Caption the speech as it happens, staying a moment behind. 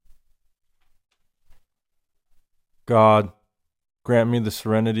God, grant me the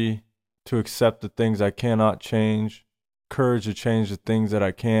serenity to accept the things I cannot change, courage to change the things that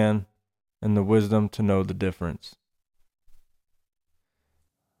I can, and the wisdom to know the difference.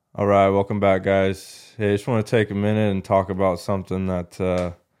 All right, welcome back, guys. Hey, I just want to take a minute and talk about something that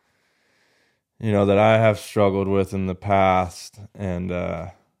that I have struggled with in the past, and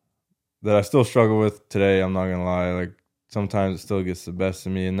that I still struggle with today. I'm not gonna lie. Like, sometimes it still gets the best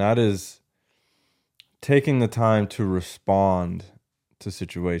of me, and that is taking the time to respond to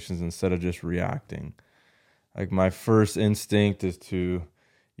situations instead of just reacting. Like, my first instinct is to,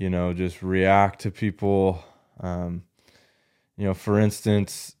 just react to people. For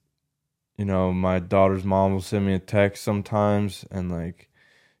instance, my daughter's mom will send me a text sometimes, and like,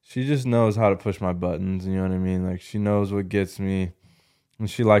 she just knows how to push my buttons. You know what I mean? Like, she knows what gets me, and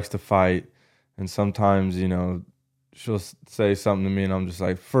she likes to fight. And sometimes, she'll say something to me, and I'm just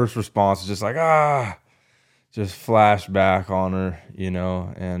like, first response is just like, just flash back on her,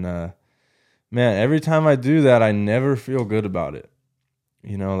 and man, every time I do that, I never feel good about it.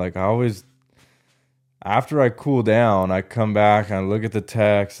 Like, I always, after I cool down, I come back and I look at the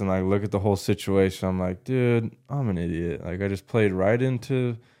text and I look at the whole situation. I'm like, dude, I'm an idiot. Like, I just played right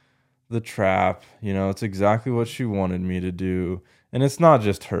into the trap. It's exactly what she wanted me to do. And it's not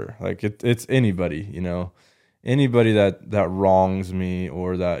just her. Like, it's anybody, anybody that wrongs me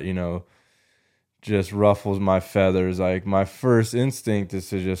or that, just ruffles my feathers. Like, my first instinct is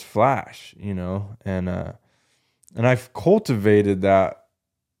to just flash, and I've cultivated that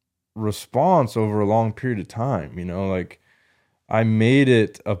response over a long period of time. Like, I made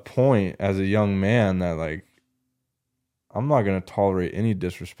it a point as a young man that, like, I'm not going to tolerate any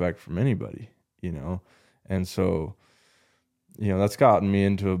disrespect from anybody, and so, that's gotten me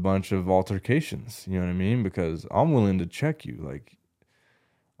into a bunch of altercations, you know what I mean? Because I'm willing to check you. Like,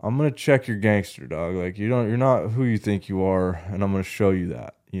 I'm going to check your gangster, dog. Like, you're not who you think you are, and I'm going to show you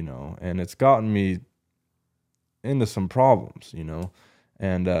that, and it's gotten me into some problems,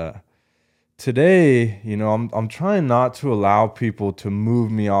 and today, I'm trying not to allow people to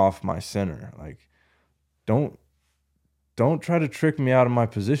move me off my center. Like, don't try to trick me out of my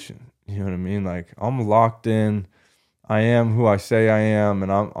position. You know what I mean? Like, I'm locked in. I am who I say I am,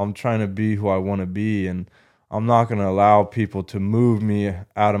 and I'm trying to be who I want to be, and I'm not going to allow people to move me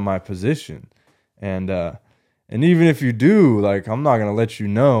out of my position. And even if you do, like, I'm not going to let you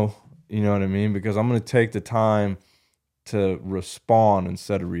know what I mean? Because I'm going to take the time to respond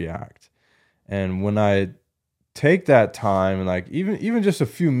instead of react. And when I take that time, and like, even just a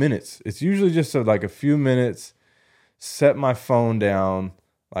few minutes, it's usually just like a few minutes, set my phone down,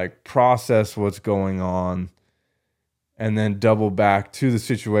 like, process what's going on, and then double back to the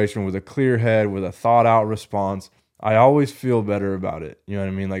situation with a clear head, with a thought out response, I always feel better about it. You know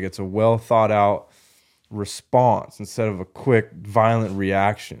what I mean? Like, it's a well thought out response instead of a quick, violent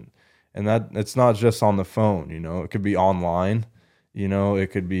reaction. And that it's not just on the phone, it could be online, it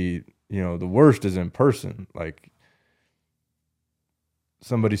could be, the worst is in person. Like,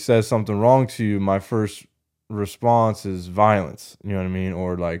 somebody says something wrong to you, my first response is violence, you know what I mean?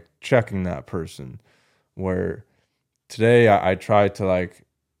 Or like checking that person. Where today I try to, like,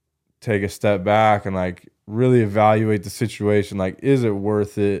 take a step back and, like, really evaluate the situation. Like, is it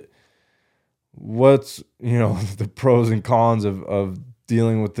worth it? What's, the pros and cons of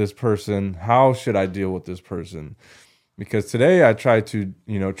dealing with this person? How should I deal with this person? Because today I try to,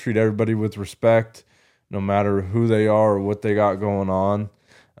 treat everybody with respect, no matter who they are or what they got going on,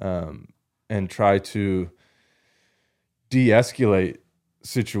 and try to de-escalate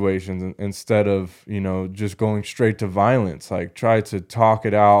situations instead of, just going straight to violence. Like, try to talk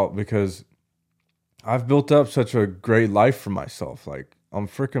it out, because I've built up such a great life for myself. Like, I'm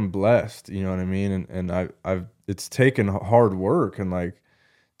freaking blessed, you know what I mean? And I've it's taken hard work and, like,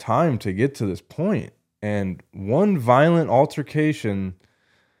 time to get to this point. And one violent altercation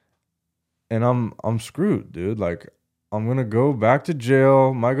and I'm screwed, dude. Like, I'm gonna go back to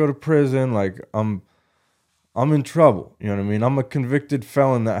jail, might go to prison. Like, I'm in trouble. You know what I mean? I'm a convicted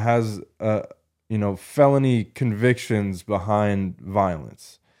felon that has felony convictions behind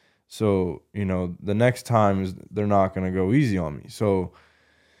violence. So, the next time is they're not gonna go easy on me. So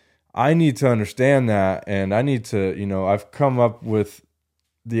I need to understand that, and I need to, I've come up with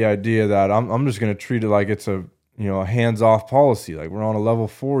the idea that I'm just gonna treat it like it's a hands-off policy. Like, we're on a level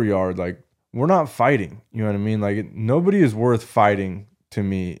 4 yard. Like, we're not fighting. You know what I mean? Like, nobody is worth fighting to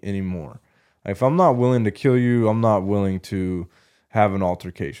me anymore. Like, if I'm not willing to kill you, I'm not willing to have an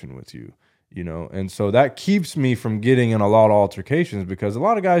altercation with you, And so that keeps me from getting in a lot of altercations, because a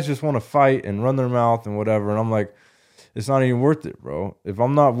lot of guys just want to fight and run their mouth and whatever. And I'm like, it's not even worth it, bro. If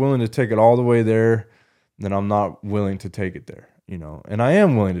I'm not willing to take it all the way there, then I'm not willing to take it there, you know. And I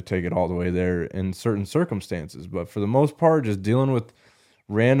am willing to take it all the way there in certain circumstances, but for the most part, just dealing with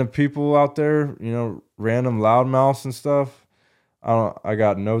random people out there, you know, random loudmouths and stuff, I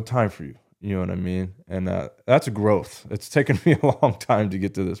got no time for you. You know what I mean? And that's growth. It's taken me a long time to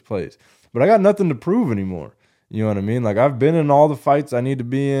get to this place, but I got nothing to prove anymore. You know what I mean? Like, I've been in all the fights I need to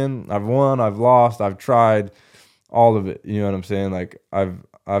be in. I've won, I've lost, I've tried, all of it. You know what I'm saying? Like,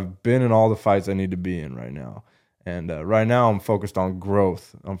 I've been in all the fights I need to be in right now. And right now I'm focused on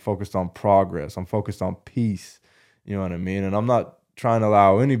growth. I'm focused on progress. I'm focused on peace. You know what I mean? And I'm not trying to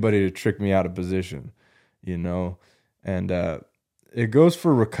allow anybody to trick me out of position, you know? And it goes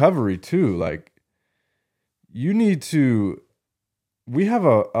for recovery too. Like, you need to, we have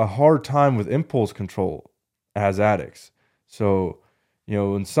a hard time with impulse control as addicts. So, you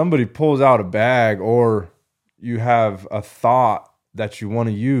know, when somebody pulls out a bag, or you have a thought that you want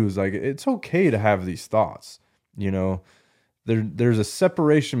to use, like, it's okay to have these thoughts, you know. There's a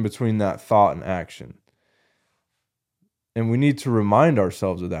separation between that thought and action. And we need to remind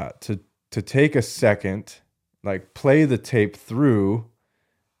ourselves of that, to take a second, like, play the tape through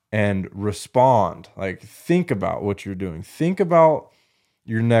and respond. Like, think about what you're doing. Think about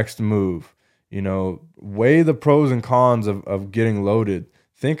your next move. You know, weigh the pros and cons of getting loaded.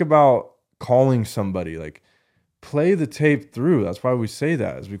 Think about calling somebody. Like, play the tape through. That's why we say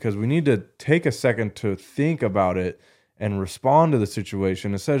that, is because we need to take a second to think about it and respond to the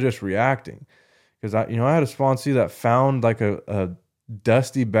situation instead of just reacting. Because I had a sponsee that found like a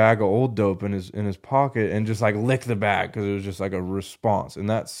dusty bag of old dope in his pocket and just like licked the bag because it was just like a response, and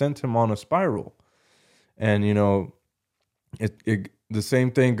that sent him on a spiral. And you know, it the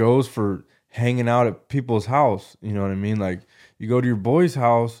same thing goes for hanging out at people's house. You know what I mean? Like, you go to your boy's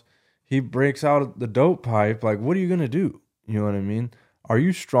house, he breaks out the dope pipe. Like, what are you gonna do? You know what I mean? Are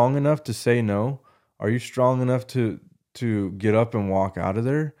you strong enough to say no? Are you strong enough to get up and walk out of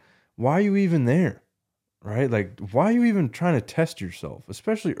there? Why are you even there? Right? Like, why are you even trying to test yourself,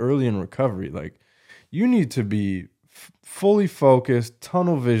 especially early in recovery? Like, you need to be fully focused,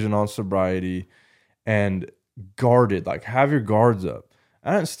 tunnel vision on sobriety, and guarded. Like, have your guards up.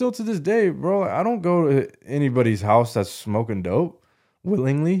 And still to this day, bro, I don't go to anybody's house that's smoking dope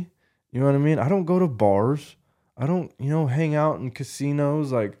willingly. You know what I mean? I don't go to bars. I don't, hang out in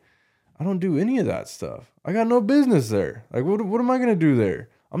casinos. Like, I don't do any of that stuff. I got no business there. Like, what am I going to do there?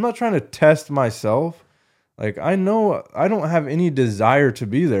 I'm not trying to test myself. Like, I know I don't have any desire to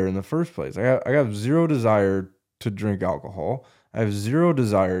be there in the first place. I have zero desire to drink alcohol. I have zero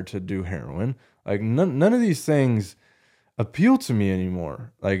desire to do heroin. Like, none of these things appeal to me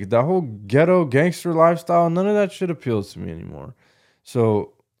anymore. Like, the whole ghetto gangster lifestyle, none of that shit appeals to me anymore.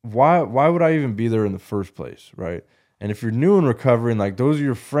 So why would I even be there in the first place, right? And if you're new in recovery and like those are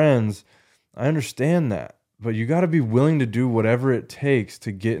your friends, I understand that. But you got to be willing to do whatever it takes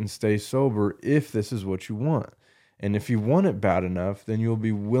to get and stay sober if this is what you want. And if you want it bad enough, then you'll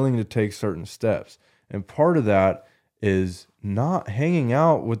be willing to take certain steps. And part of that is not hanging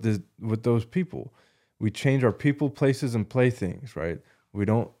out with those people. We change our people, places, and playthings, right? We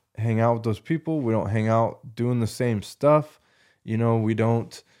don't hang out with those people. We don't hang out doing the same stuff. We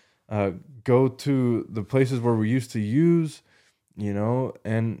don't go to the places where we used to use,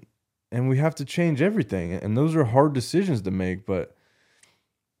 and we have to change everything. And those are hard decisions to make, but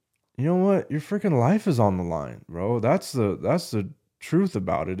you know what? Your freaking life is on the line, bro. That's the truth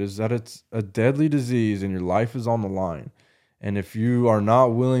about it, is that it's a deadly disease and your life is on the line. And if you are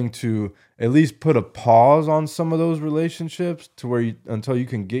not willing to at least put a pause on some of those relationships to where until you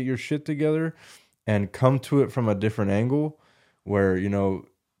can get your shit together and come to it from a different angle where,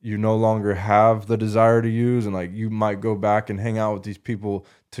 you no longer have the desire to use, and like you might go back and hang out with these people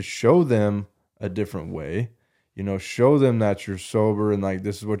to show them a different way, show them that you're sober and like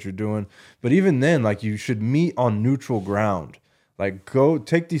this is what you're doing. But even then, like, you should meet on neutral ground. Like, go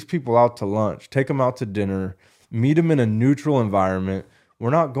take these people out to lunch, take them out to dinner, meet them in a neutral environment. We're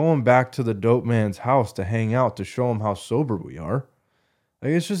not going back to the dope man's house to hang out to show him how sober we are.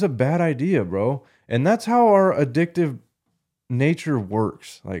 Like, it's just a bad idea, bro. And that's how our addictive nature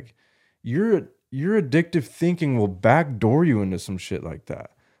works. Like, your addictive thinking will backdoor you into some shit like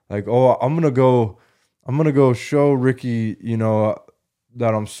that. Like, oh, I'm gonna go show Ricky,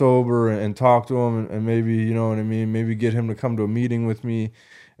 that I'm sober and talk to him and maybe, you know what I mean, maybe get him to come to a meeting with me.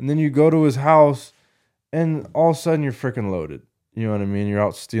 And then you go to his house and all of a sudden you're freaking loaded. You know what I mean? You're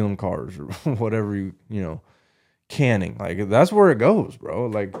out stealing cars or whatever canning. Like, that's where it goes, bro.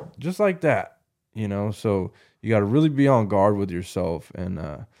 Like, just like that, So you got to really be on guard with yourself. And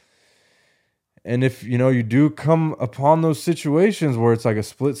if, you do come upon those situations where it's like a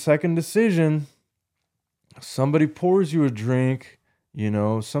split second decision, somebody pours you a drink,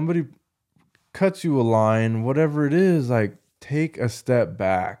 somebody cuts you a line, whatever it is, like take a step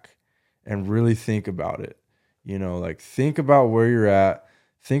back and really think about it. Like think about where you're at,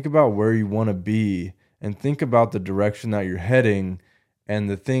 think about where you want to be, and think about the direction that you're heading and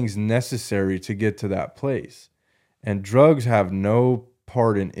the things necessary to get to that place. And drugs have no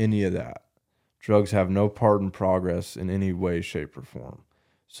part in any of that. Drugs have no part in progress in any way, shape, or form.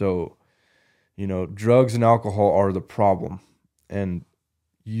 So, drugs and alcohol are the problem. And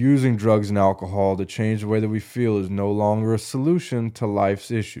using drugs and alcohol to change the way that we feel is no longer a solution to life's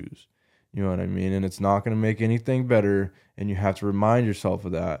issues. You know what I mean? And it's not going to make anything better. And you have to remind yourself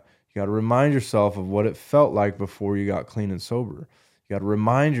of that. You got to remind yourself of what it felt like before you got clean and sober. You got to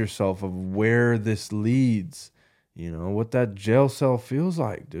remind yourself of where this leads. What that jail cell feels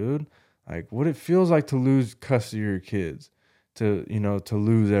like, dude. Like what it feels like to lose custody of your kids, to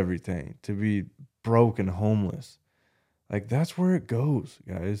lose everything, to be broke and homeless. Like that's where it goes,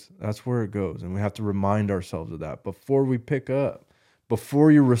 guys. That's where it goes. And we have to remind ourselves of that before we pick up,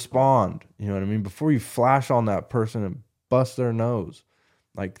 before you respond, you know what I mean? Before you flash on that person and bust their nose.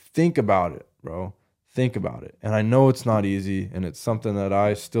 Like think about it, bro. Think about it. And I know it's not easy, and it's something that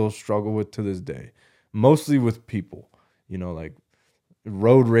I still struggle with to this day. Mostly with people, like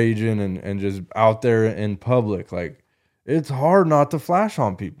road raging and just out there in public. Like it's hard not to flash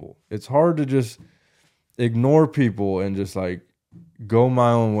on people. It's hard to just ignore people and just like go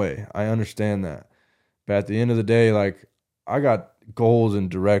my own way. I understand that. But at the end of the day, like I got goals and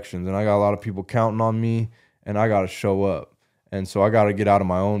directions, and I got a lot of people counting on me, and I got to show up. And so I got to get out of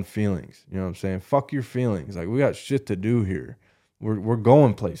my own feelings. You know what I'm saying? Fuck your feelings. Like we got shit to do here. We're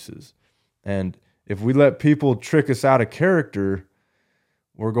going places. And if we let people trick us out of character,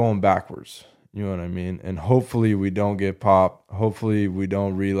 we're going backwards. You know what I mean? And hopefully we don't get popped. Hopefully we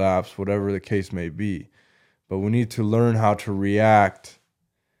don't relapse, whatever the case may be. But we need to learn how to react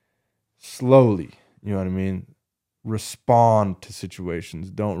slowly. You know what I mean? Respond to situations.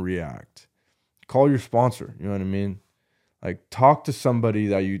 Don't react. Call your sponsor. You know what I mean? Like talk to somebody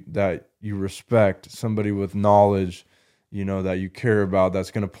that you respect, somebody with knowledge, that you care about,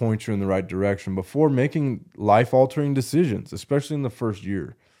 that's going to point you in the right direction before making life-altering decisions, especially in the first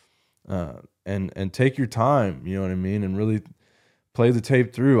year. And take your time, you know what I mean, and really play the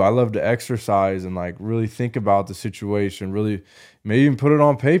tape through. I love to exercise and like really think about the situation, really maybe even put it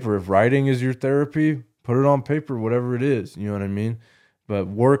on paper. If writing is your therapy, put it on paper, whatever it is, you know what I mean? But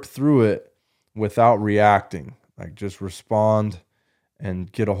work through it without reacting. Like just respond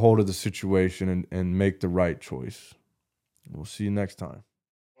and get a hold of the situation and make the right choice. We'll see you next time.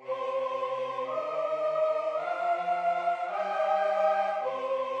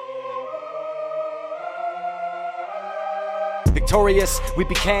 Victorious we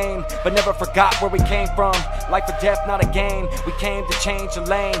became, but never forgot where we came from. Life or death, not a game. We came to change the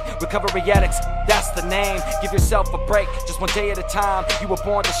lane. Recovery addicts, that's the name. Give yourself a break, just one day at a time. You were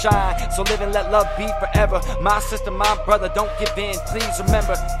born to shine, so live and let love be forever. My sister, my brother, don't give in. Please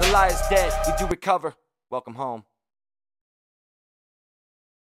remember, the lie is dead. We do recover. Welcome home.